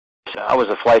I was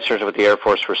a flight surgeon with the Air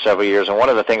Force for several years, and one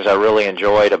of the things I really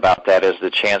enjoyed about that is the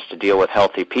chance to deal with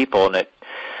healthy people, and it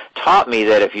taught me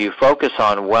that if you focus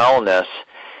on wellness,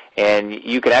 and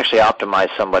you can actually optimize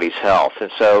somebody's health. And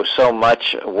so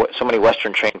many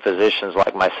Western-trained physicians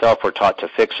like myself were taught to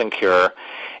fix and cure,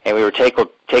 and we were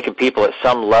taking people at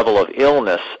some level of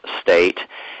illness state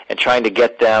and trying to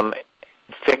get them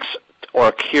fixed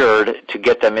or cured to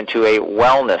get them into a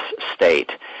wellness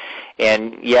state.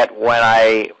 And yet when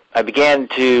I began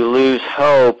to lose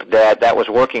hope that was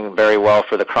working very well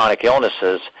for the chronic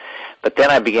illnesses, but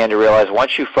then I began to realize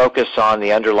once you focus on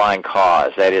the underlying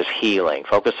cause, that is healing,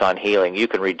 focus on healing, you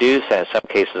can reduce and in some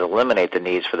cases eliminate the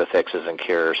needs for the fixes and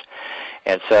cures.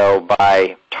 And so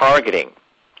by targeting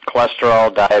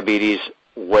cholesterol, diabetes,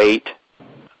 weight,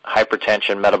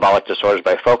 hypertension, metabolic disorders,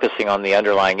 by focusing on the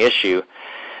underlying issue,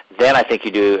 then I think you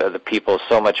do the people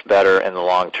so much better in the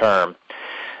long term.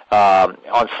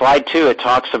 On slide 2, it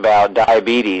talks about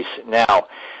diabetes. Now,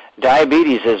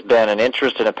 diabetes has been an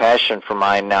interest and a passion for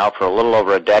mine now for a little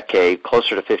over a decade,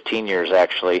 closer to 15 years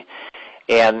actually.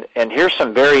 And here's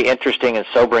some very interesting and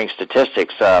sobering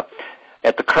statistics. At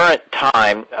the current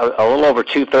time, a little over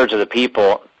 2/3 of the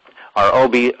people are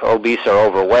obese or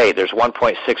overweight. There's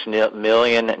 1.6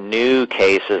 million new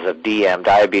cases of DM,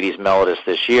 diabetes mellitus,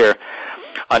 this year.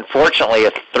 Unfortunately,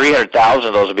 if 300,000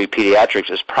 of those will be pediatrics,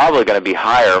 it's probably going to be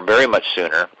higher very much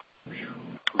sooner.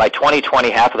 By 2020,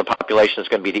 half of the population is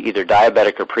going to be either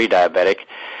diabetic or pre-diabetic.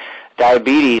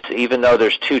 Diabetes, even though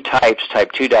there's 2 types,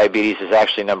 type 2 diabetes is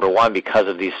actually number 1 because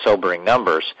of these sobering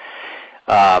numbers.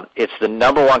 It's the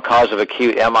number 1 cause of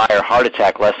acute MI or heart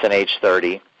attack less than age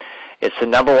 30. It's the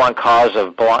number 1 cause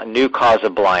of new cause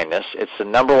of blindness. It's the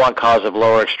number 1 cause of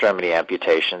lower extremity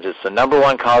amputations. It's the number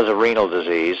 1 cause of renal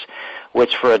disease,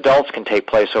 which for adults can take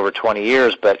place over 20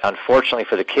 years, but unfortunately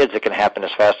for the kids it can happen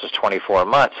as fast as 24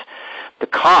 months. The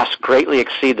costs greatly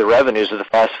exceed the revenues of the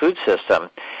fast food system,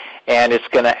 and it's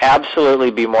going to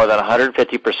absolutely be more than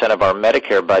 150% of our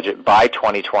Medicare budget by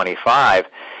 2025.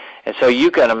 And so you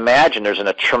can imagine there's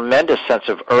a tremendous sense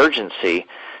of urgency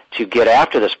to get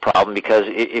after this problem, because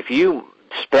if you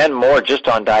spend more just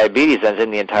on diabetes than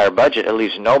in the entire budget, it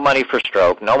leaves no money for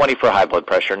stroke, no money for high blood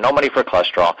pressure, no money for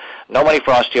cholesterol, no money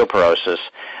for osteoporosis,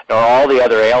 nor all the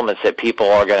other ailments that people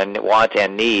are going to want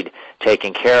and need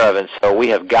taken care of. And so we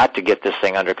have got to get this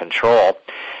thing under control.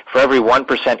 For every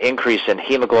 1% increase in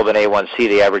hemoglobin A1C,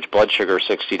 the average blood sugar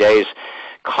 60 days,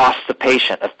 costs the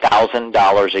patient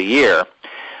 $1,000 a year.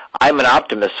 I'm an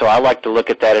optimist, so I like to look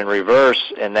at that in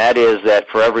reverse, and that is that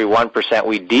for every 1%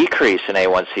 we decrease in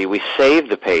A1C, we save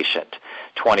the patient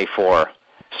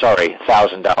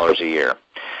 $1,000 a year.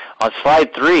 On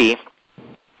slide 3,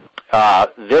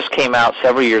 this came out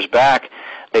several years back.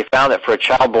 They found that for a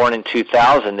child born in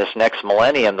 2000, this next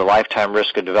millennium, the lifetime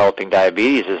risk of developing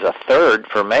diabetes is 1/3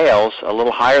 for males, a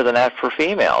little higher than that for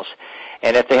females.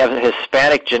 And if they have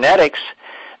Hispanic genetics,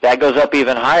 that goes up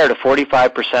even higher to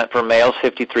 45% for males,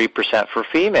 53% for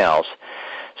females.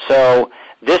 So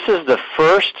this is the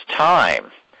first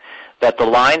time that the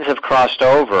lines have crossed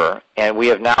over, and we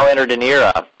have now entered an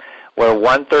era where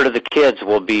 1/3 of the kids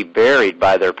will be buried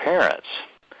by their parents,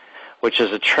 which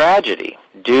is a tragedy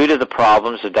due to the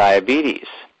problems of diabetes.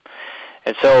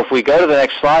 And so if we go to the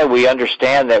next slide, we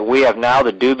understand that we have now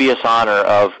the dubious honor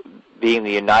of being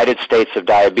the United States of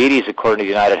Diabetes, according to the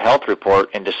United Health Report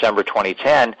in December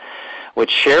 2010, which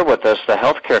shared with us the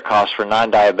healthcare costs for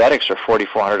non-diabetics are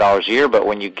 $4,400 a year, but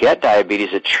when you get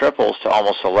diabetes, it triples to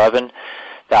almost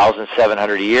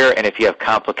 $11,700 a year, and if you have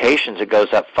complications, it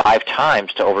goes up 5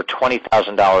 times to over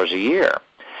 $20,000 a year.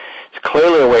 It's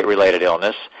clearly a weight-related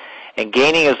illness, and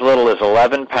gaining as little as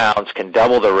 11 pounds can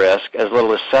double the risk, as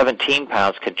little as 17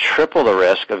 pounds can triple the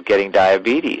risk of getting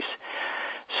diabetes.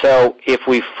 So if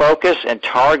we focus and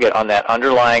target on that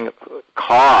underlying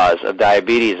cause of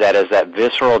diabetes, that is that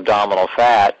visceral abdominal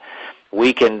fat,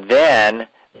 we can then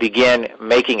begin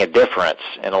making a difference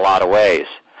in a lot of ways.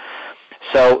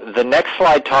 So the next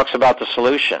slide talks about the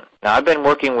solution. Now, I've been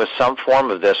working with some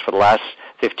form of this for the last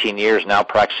 15 years, now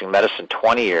practicing medicine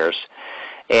 20 years.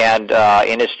 And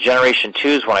in its generation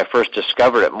 2s, when I first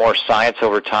discovered it, more science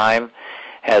over time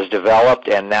has developed,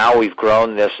 and now we've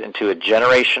grown this into a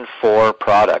generation 4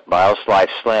 product, BioSlife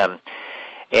Slim.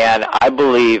 And I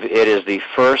believe it is the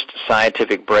first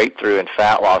scientific breakthrough in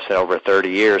fat loss in over 30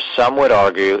 years. Some would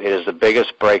argue it is the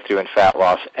biggest breakthrough in fat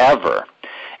loss ever.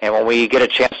 And when we get a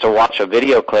chance to watch a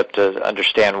video clip to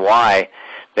understand why,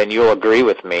 then you'll agree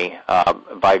with me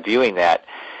by viewing that.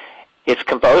 It's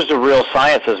composed of real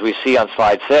science, as we see on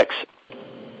slide 6.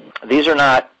 These are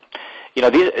not,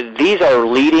 these are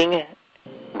leading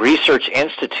research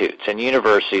institutes and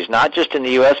universities, not just in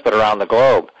the U.S. but around the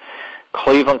globe.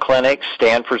 Cleveland Clinic,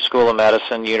 Stanford School of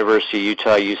Medicine, University of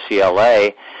Utah,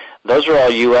 UCLA. Those are all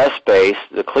U.S.-based.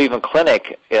 The Cleveland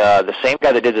Clinic, the same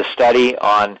guy that did the study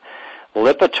on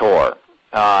Lipitor,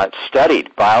 studied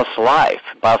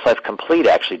BioSlife Complete,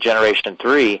 actually, Generation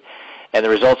 3, and the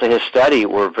results of his study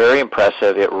were very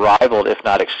impressive. It rivaled, if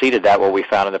not exceeded, what we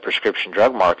found in the prescription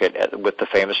drug market with the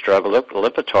famous drug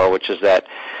Lipitor, which is that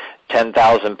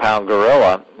 10,000-pound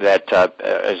gorilla that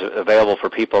is available for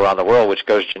people around the world, which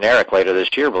goes generic later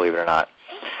this year, believe it or not.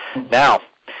 Now,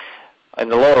 in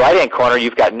the lower right-hand corner,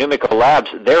 you've got Numico Labs.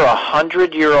 They're a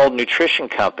 100-year-old nutrition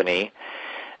company.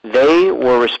 They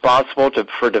were responsible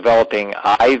for developing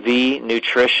IV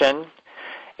nutrition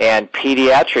and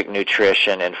pediatric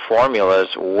nutrition and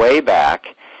formulas way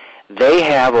back. They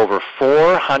have over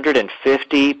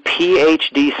 450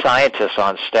 PhD scientists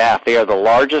on staff. They are the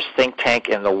largest think tank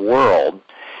in the world.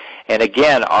 And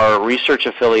again, our research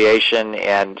affiliation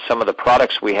and some of the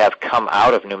products we have come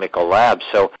out of Numico Labs.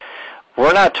 So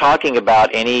we're not talking about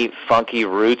any funky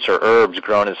roots or herbs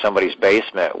grown in somebody's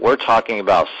basement. We're talking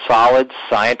about solid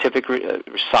scientific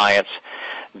science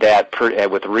that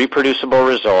with reproducible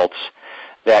results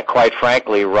that, quite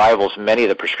frankly, rivals many of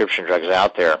the prescription drugs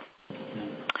out there.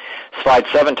 Slide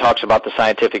 7 talks about the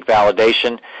scientific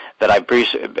validation that I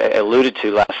briefly alluded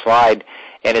to last slide,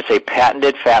 and it's a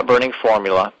patented fat-burning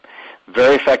formula,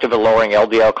 very effective at lowering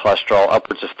LDL cholesterol,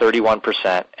 upwards of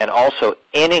 31%, and also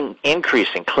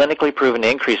increasing, clinically proven to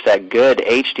increase that good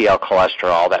HDL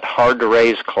cholesterol, that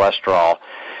hard-to-raise cholesterol,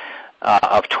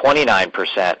 of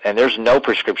 29%. And there's no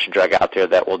prescription drug out there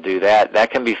that will do that.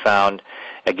 That can be found,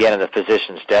 again, in the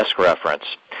physician's desk reference.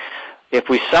 If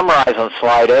we summarize on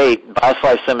slide 8,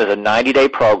 BioSlife Slim is a 90-day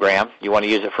program. You want to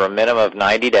use it for a minimum of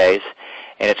 90 days,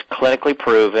 and it's clinically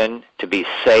proven to be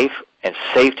safe, and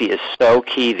safety is so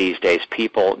key these days.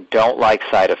 People don't like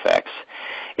side effects.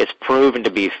 It's proven to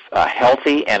be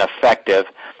healthy and effective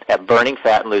at burning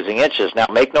fat and losing inches. Now,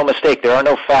 make no mistake, there are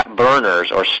no fat burners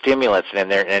or stimulants in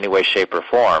there in any way, shape, or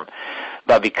form.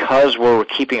 But because we're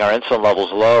keeping our insulin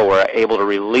levels low, we're able to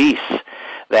release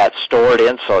that stored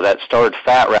insulin, that stored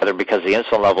fat rather, because the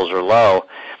insulin levels are low,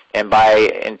 and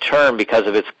in turn, because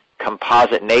of its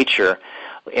composite nature,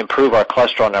 improve our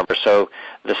cholesterol number. So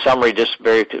the summary just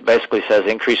basically says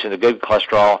increasing the good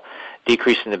cholesterol,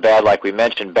 decreasing the bad, like we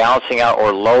mentioned, balancing out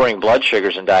or lowering blood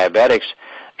sugars in diabetics,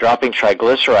 dropping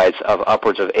triglycerides of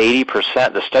upwards of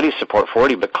 80%. The studies support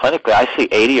 40, but clinically I see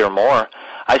 80 or more.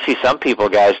 I see some people,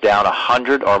 guys, down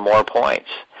 100 or more points.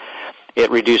 It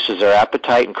reduces their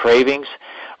appetite and cravings,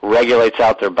 regulates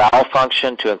out their bowel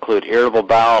function to include irritable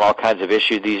bowel and all kinds of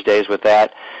issues these days with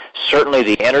that. Certainly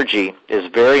the energy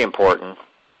is very important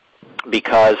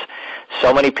because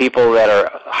so many people that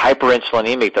are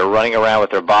hyperinsulinemic, they're running around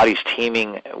with their bodies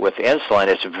teeming with insulin.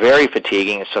 It's very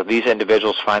fatiguing, so these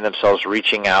individuals find themselves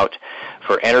reaching out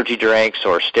for energy drinks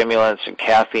or stimulants and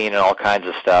caffeine and all kinds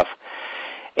of stuff.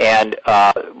 And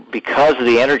because of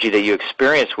the energy that you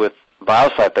experience with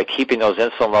BioSlife by keeping those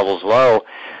insulin levels low,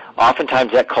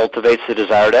 oftentimes that cultivates the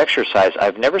desire to exercise.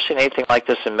 I've never seen anything like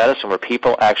this in medicine where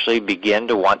people actually begin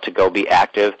to want to go be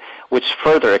active, which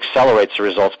further accelerates the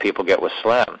results people get with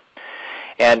Slim.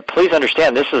 And please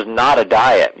understand, this is not a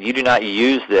diet. You do not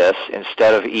use this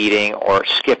instead of eating or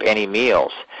skip any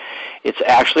meals. It's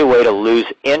actually a way to lose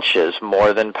inches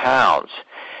more than pounds.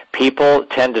 People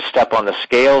tend to step on the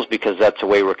scales because that's the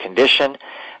way we're conditioned.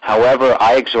 However,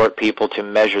 I exhort people to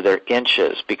measure their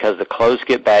inches because the clothes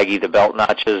get baggy, the belt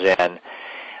notches in,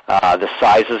 the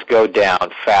sizes go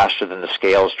down faster than the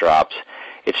scales drops.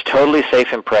 It's totally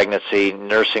safe in pregnancy,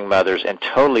 nursing mothers, and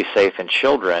totally safe in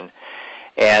children.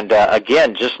 And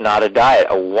again, just not a diet,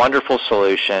 a wonderful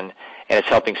solution, and it's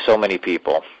helping so many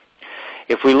people.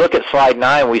 If we look at slide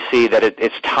 9, we see that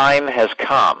its time has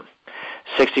come.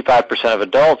 65% of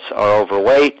adults are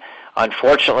overweight.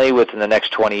 Unfortunately, within the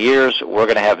next 20 years, we're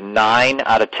going to have 9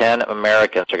 out of 10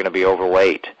 Americans are going to be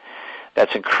overweight.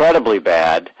 That's incredibly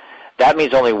bad. That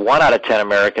means only 1 out of 10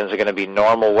 Americans are going to be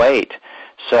normal weight.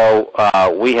 So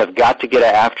we have got to get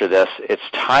after this. Its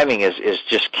timing is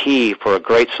just key for a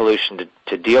great solution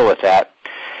to deal with that.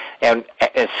 And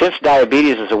since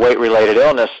diabetes is a weight-related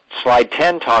illness, slide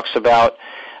 10 talks about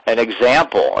an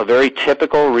example, a very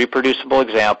typical reproducible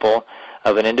example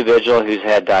of an individual who's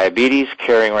had diabetes,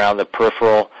 carrying around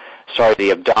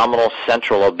the abdominal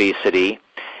central obesity,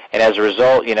 and as a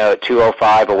result, at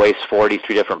 205, a weighs 40,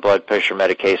 3 different blood pressure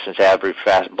medications, average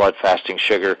blood fasting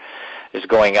sugar is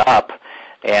going up,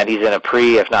 and he's in a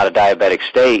if not a diabetic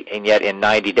state, and yet in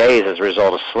 90 days, as a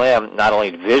result of Slim, not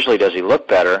only visually does he look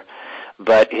better,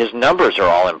 but his numbers are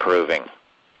all improving.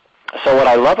 So what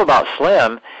I love about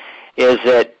Slim is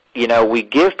that we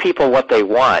give people what they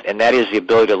want, and that is the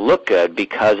ability to look good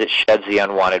because it sheds the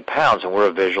unwanted pounds, and we're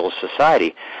a visual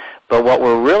society. But what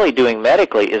we're really doing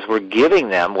medically is we're giving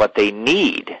them what they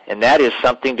need, and that is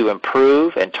something to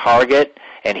improve and target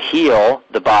and heal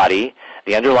the body,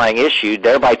 the underlying issue,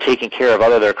 thereby taking care of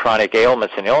other their chronic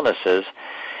ailments and illnesses.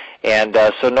 And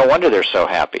so no wonder they're so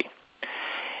happy.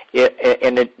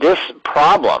 This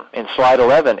problem in slide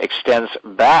 11 extends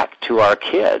back to our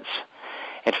kids.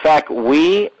 In fact,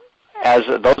 we, as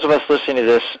those of us listening to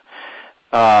this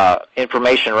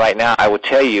information right now, I would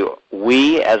tell you,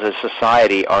 we as a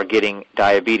society are getting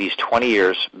diabetes 20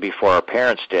 years before our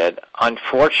parents did.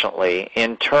 Unfortunately,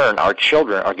 in turn, our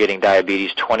children are getting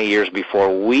diabetes 20 years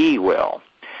before we will.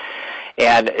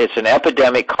 And it's an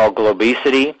epidemic called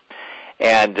globesity,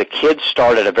 and the kids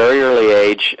start at a very early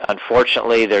age.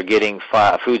 Unfortunately, they're getting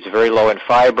foods very low in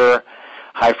fiber,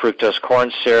 high fructose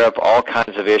corn syrup, all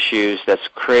kinds of issues that's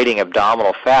creating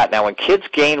abdominal fat. Now, when kids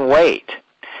gain weight,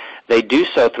 they do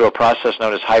so through a process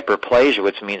known as hyperplasia,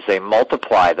 which means they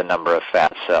multiply the number of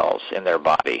fat cells in their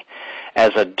body.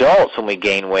 As adults, when we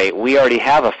gain weight, we already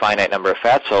have a finite number of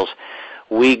fat cells.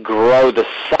 We grow the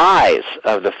size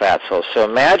of the fat cells. So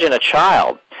imagine a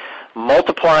child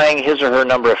multiplying his or her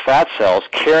number of fat cells,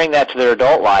 carrying that to their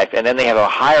adult life, and then they have a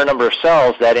higher number of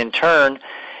cells that in turn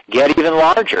get even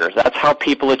larger. That's how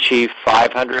people achieve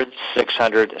 500,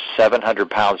 600, 700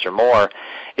 pounds or more.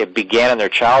 It began in their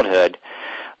childhood.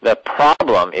 The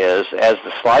problem is, as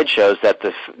the slide shows, that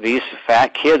these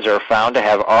fat kids are found to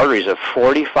have arteries of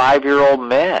 45-year-old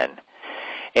men,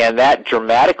 and that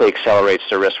dramatically accelerates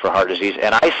the risk for heart disease.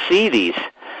 And I see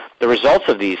the results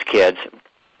of these kids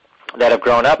that have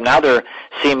grown up. Now they're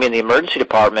seeing me in the emergency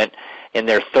department in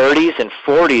their 30s and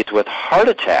 40s with heart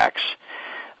attacks.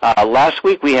 Last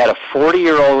week we had a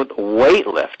 40-year-old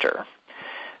weightlifter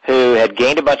who had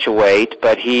gained a bunch of weight,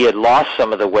 but he had lost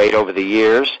some of the weight over the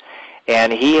years,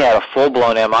 and he had a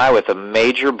full-blown MI with a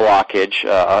major blockage,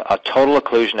 a total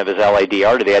occlusion of his LAD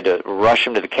artery. They had to rush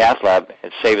him to the cath lab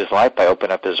and save his life by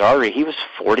opening up his artery. He was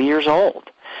 40 years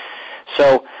old.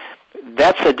 So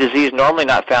that's a disease normally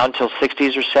not found until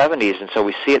 60s or 70s, and so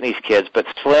we see it in these kids. But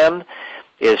Slim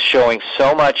is showing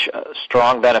so much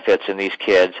strong benefits in these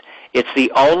kids. It's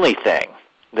the only thing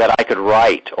that I could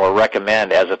write or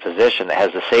recommend as a physician that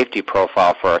has a safety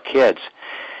profile for our kids.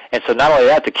 And so not only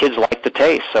that, the kids like the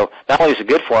taste. So not only is it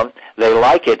good for them, they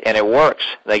like it and it works.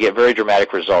 They get very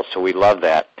dramatic results, so we love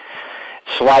that.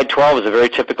 Slide 12 is a very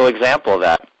typical example of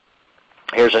that.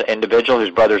 Here's an individual whose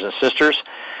brothers and sisters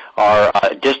are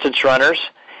distance runners,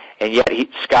 and yet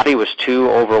Scotty was too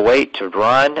overweight to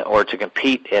run or to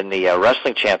compete in the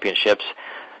wrestling championships.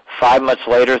 5 months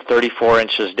later, 34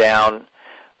 inches down,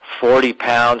 40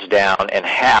 pounds down, and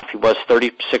half. He was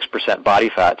 36% body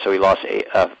fat, so he lost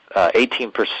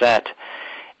 18%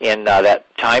 in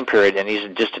that time period, and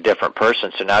he's just a different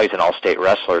person. So now he's an all-state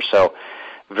wrestler. So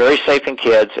very safe in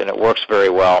kids, and it works very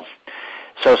well.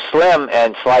 So Slim,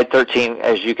 and slide 13,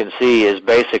 as you can see, is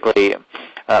basically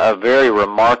a very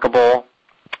remarkable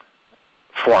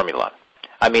formula.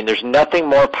 I mean, there's nothing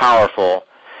more powerful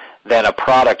than a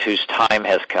product whose time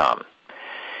has come.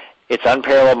 It's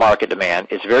unparalleled market demand.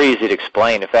 It's very easy to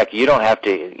explain. In fact, you don't have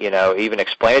to, even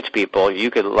explain it to people. You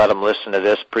could let them listen to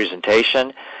this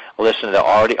presentation, listen to the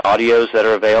audios that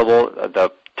are available,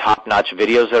 the top-notch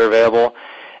videos that are available.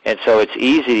 And so it's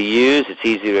easy to use. It's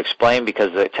easy to explain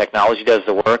because the technology does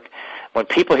the work. When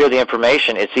people hear the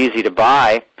information, it's easy to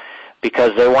buy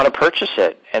because they want to purchase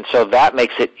it. And so that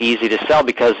makes it easy to sell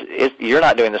because you're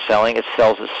not doing the selling. It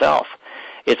sells itself.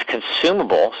 It's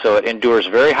consumable, so it endures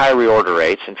very high reorder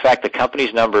rates. In fact, the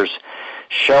company's numbers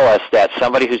show us that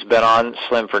somebody who's been on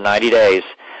Slim for 90 days,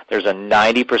 there's a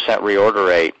 90% reorder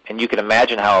rate. And you can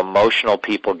imagine how emotional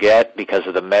people get because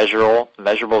of the measurable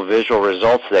visual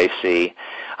results they see.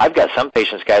 I've got some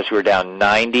patients, guys, who are down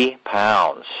 90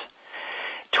 pounds,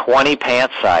 20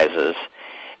 pant sizes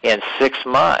in 6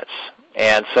 months.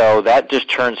 And so that just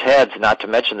turns heads, not to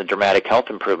mention the dramatic health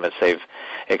improvements they've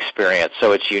experienced.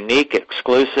 So it's unique,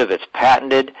 exclusive, it's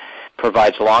patented,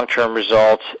 provides long-term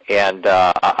results, and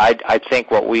I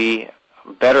think what we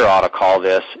better ought to call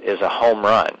this is a home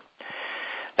run.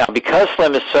 Now, because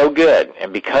Slim is so good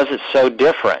and because it's so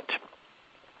different,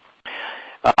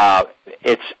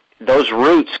 those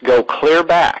roots go clear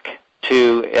back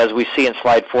to, as we see in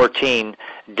slide 14,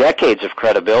 decades of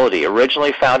credibility.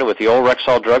 Originally founded with the old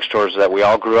Rexall drugstores that we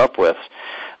all grew up with,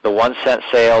 the 1-cent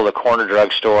sale, the corner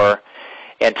drugstore,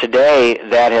 and today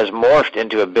that has morphed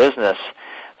into a business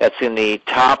that's in the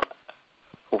top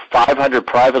 500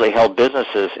 privately held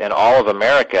businesses in all of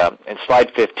America. In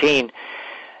slide 15,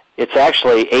 It's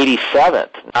actually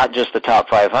 87th, not just the top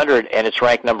 500, and it's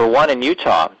ranked number 1 in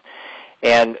Utah.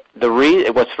 And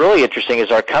what's really interesting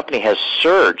is our company has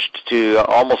surged to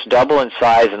almost double in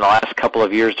size in the last couple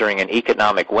of years during an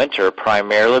economic winter,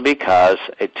 primarily because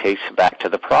it takes back to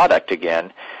the product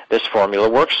again. This formula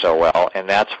works so well, and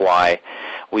that's why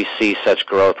we see such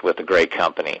growth with a great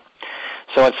company.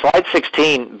 So in slide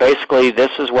 16, basically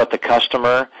this is what the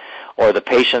customer or the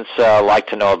patients like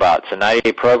to know about. It's a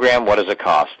 90-day program. What does it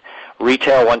cost?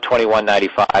 Retail,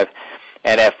 $121.95,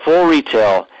 and at full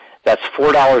retail, that's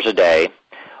 $4 a day.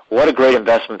 What a great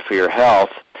investment for your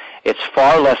health. It's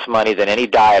far less money than any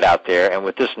diet out there, and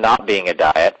with this not being a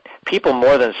diet, people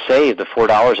more than save the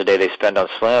 $4 a day they spend on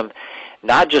Slim,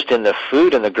 not just in the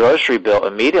food and the grocery bill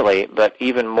immediately, but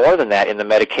even more than that in the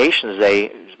medications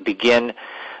they begin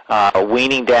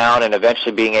weaning down and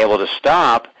eventually being able to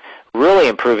stop, really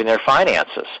improving their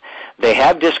finances. They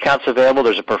have discounts available.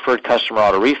 There's a preferred customer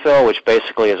auto refill, which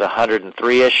basically is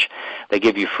 103-ish. They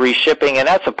give you free shipping, and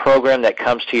that's a program that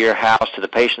comes to your house, to the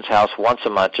patient's house, once a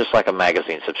month, just like a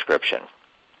magazine subscription.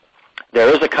 There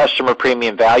is a customer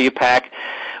premium value pack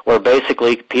where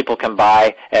basically people can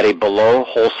buy at a below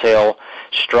wholesale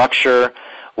structure,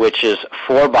 which is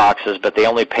 4 boxes, but they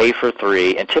only pay for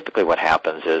 3. And typically what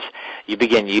happens is you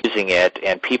begin using it,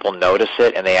 and people notice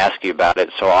it, and they ask you about it.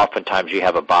 So oftentimes you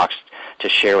have a box to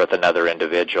share with another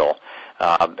individual.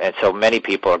 And so many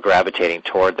people are gravitating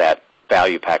toward that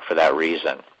value pack for that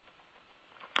reason.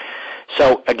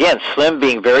 So again, Slim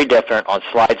being very different on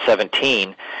slide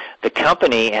 17, the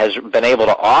company has been able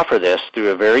to offer this through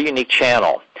a very unique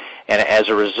channel. And as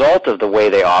a result of the way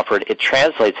they offer it, it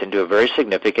translates into a very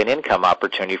significant income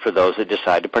opportunity for those that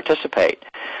decide to participate.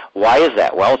 Why is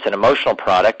that? Well, it's an emotional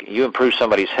product. You improve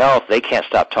somebody's health, they can't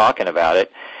stop talking about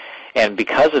it. And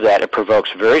because of that, it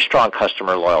provokes very strong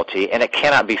customer loyalty, and it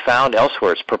cannot be found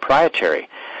elsewhere. It's proprietary.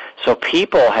 So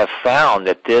people have found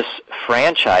that this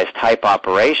franchise-type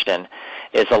operation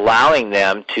is allowing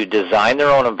them to design their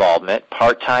own involvement,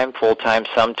 part-time, full-time,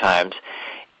 sometimes,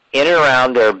 in and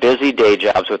around their busy day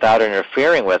jobs without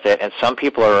interfering with it. And some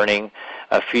people are earning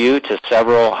a few to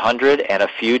several hundred and a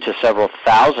few to several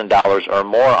 $1,000s or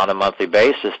more on a monthly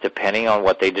basis, depending on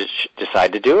what they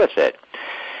decide to do with it.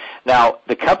 Now,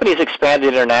 the company's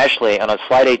expanded internationally, and on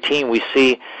slide 18 we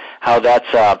see how that's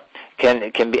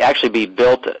can actually be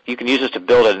built. You can use this to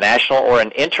build a national or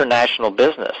an international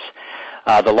business.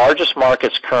 The largest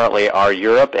markets currently are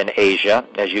Europe and Asia,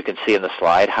 as you can see in the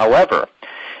slide. However,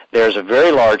 there's a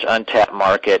very large untapped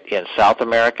market in South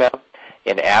America,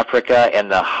 in Africa, and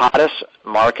the hottest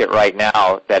market right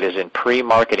now that is in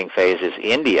pre-marketing phase is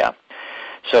India.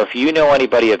 So if you know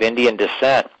anybody of Indian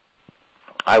descent,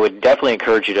 I would definitely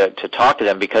encourage you to talk to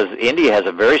them, because India has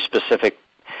a very specific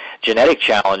genetic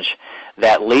challenge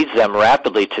that leads them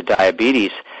rapidly to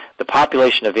diabetes. The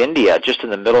population of India, just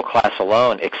in the middle class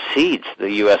alone, exceeds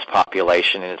the U.S.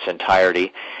 population in its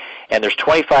entirety. And there's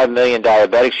 25 million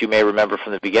diabetics, you may remember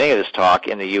from the beginning of this talk,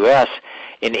 in the U.S.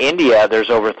 In India,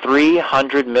 there's over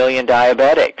 300 million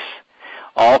diabetics,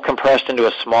 all compressed into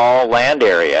a small land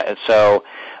area. And so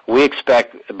we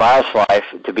expect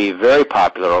BioSlife to be very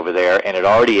popular over there, and it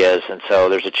already is, and so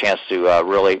there's a chance to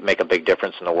really make a big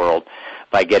difference in the world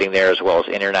by getting there, as well as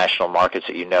international markets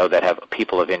that you know that have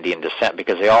people of Indian descent,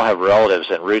 because they all have relatives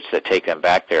and roots that take them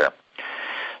back there.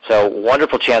 So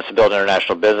wonderful chance to build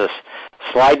international business.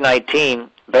 Slide 19,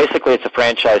 basically it's a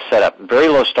franchise setup, very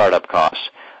low startup costs.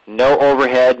 No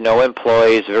overhead, no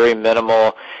employees, very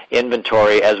minimal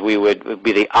inventory, as would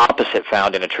be the opposite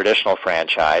found in a traditional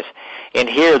franchise. In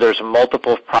here, there's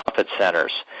multiple profit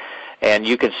centers. And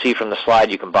you can see from the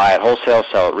slide, you can buy at wholesale,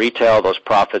 sell at retail. Those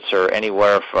profits are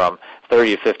anywhere from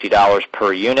 $30 to $50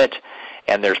 per unit.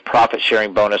 And there's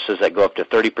profit-sharing bonuses that go up to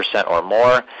 30% or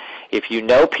more. If you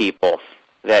know people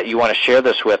that you want to share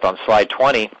this with on slide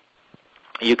 20,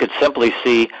 you could simply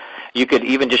see, you could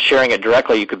even just sharing it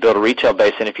directly, you could build a retail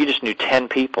base, and if you just knew 10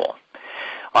 people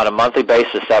on a monthly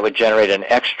basis, that would generate an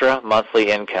extra monthly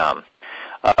income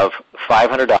of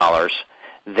 $500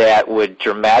 that would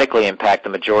dramatically impact the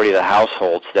majority of the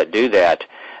households that do that.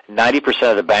 90%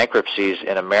 of the bankruptcies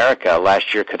in America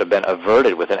last year could have been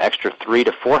averted with an extra $300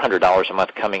 to $400 a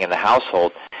month coming in the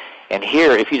household. And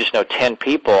here, if you just know 10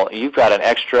 people, you've got an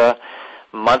extra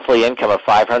monthly income of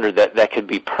 $500 that could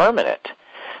be permanent.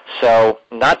 So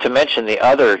not to mention the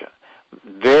other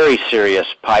very serious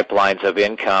pipelines of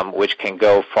income, which can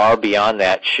go far beyond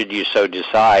that should you so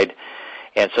decide.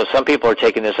 And so some people are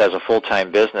taking this as a full-time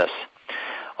business.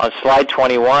 On slide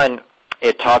 21,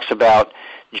 it talks about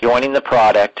joining the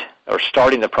product, or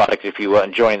starting the product, if you will,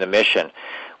 and joining the mission.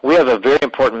 We have a very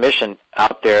important mission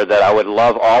out there that I would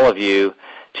love all of you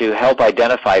to help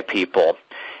identify people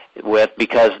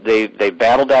because they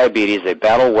battle diabetes, they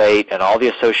battle weight, and all the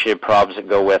associated problems that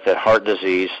go with it, heart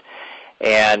disease.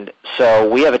 And so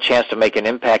we have a chance to make an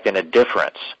impact and a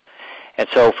difference. And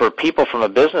so for people from a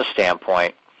business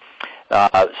standpoint,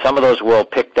 some of those will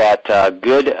pick that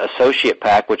good associate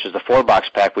pack, which is the 4-box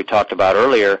pack we talked about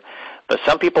earlier, but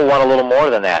some people want a little more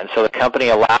than that. And so the company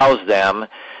allows them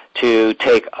to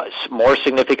take more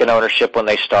significant ownership when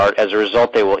they start. As a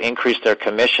result, they will increase their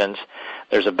commissions.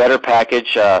 There's a better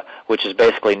package, which is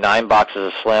basically 9 boxes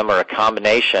of Slim or a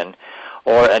combination,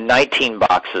 or a 19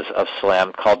 boxes of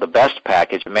Slim called the Best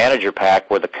Package, Manager Pack,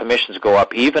 where the commissions go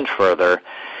up even further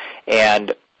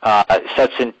and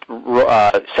sets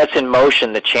in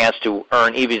motion the chance to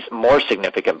earn even more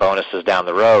significant bonuses down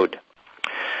the road.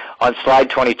 On slide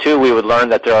 22, we would learn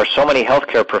that there are so many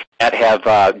healthcare professionals that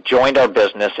have joined our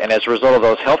business, and as a result of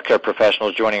those healthcare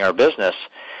professionals joining our business,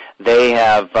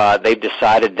 they've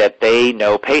decided that they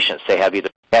know patients. They have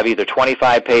either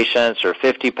 25 patients or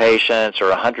 50 patients or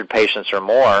 100 patients or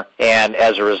more, and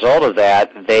as a result of that,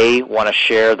 they want to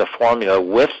share the formula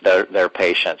with their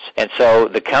patients. And so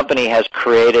the company has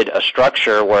created a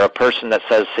structure where a person that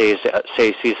sees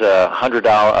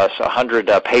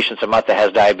 100 patients a month that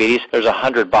has diabetes, there's a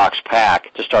 100-box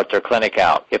pack to start their clinic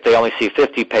out. If they only see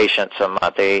 50 patients a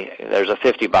month, there's a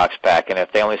 50-box pack, and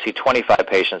if they only see 25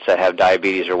 patients that have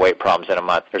diabetes or weight problems in a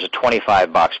month, there's a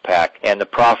 25-box pack, and the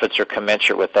profits are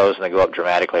commensurate with those, and they go up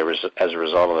dramatically as a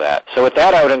result of that. So with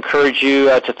that, I would encourage you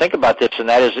to think about this, and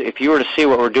that is, if you were to see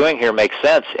what we're doing here makes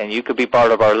sense, and you could be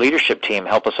part of our leadership team,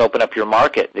 help us open up your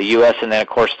market, the U.S. and then, of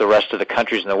course, the rest of the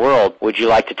countries in the world, would you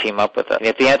like to team up with us? And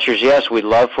if the answer is yes, we'd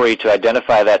love for you to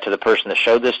identify that to the person that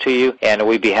showed this to you, and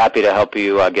we'd be happy to help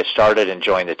you get started and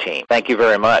join the team. Thank you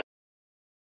very much.